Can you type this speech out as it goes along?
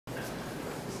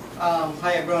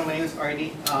Hi everyone, my name is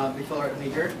Ardee, visual art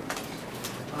major.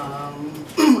 I'm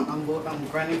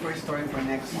running for historian for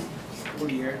next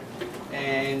school year.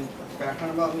 And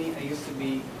background about me,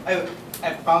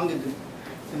 I founded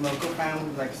the local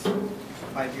fam like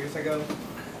 5 years ago.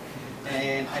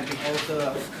 And I've been also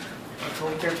a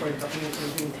co-chair for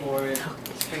documentation for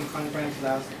spring conference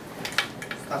last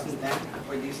 2010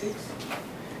 for D6.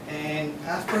 And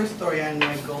as per historian,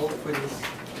 my goal for the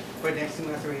next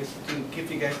semester is to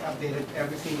keep you guys updated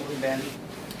every single event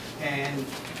and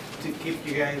to keep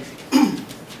you guys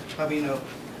having a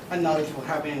knowledge of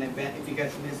having an event if you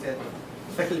guys miss it,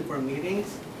 especially for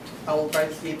meetings. I will try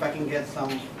to see if I can get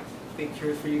some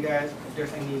pictures for you guys if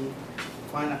there's any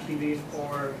fun activities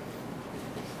or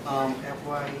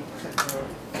FYI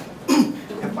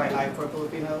for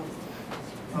Filipino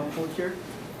culture.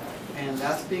 And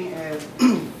last thing is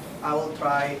I will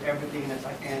try everything that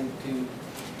I can to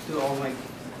do all my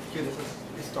students as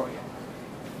historian.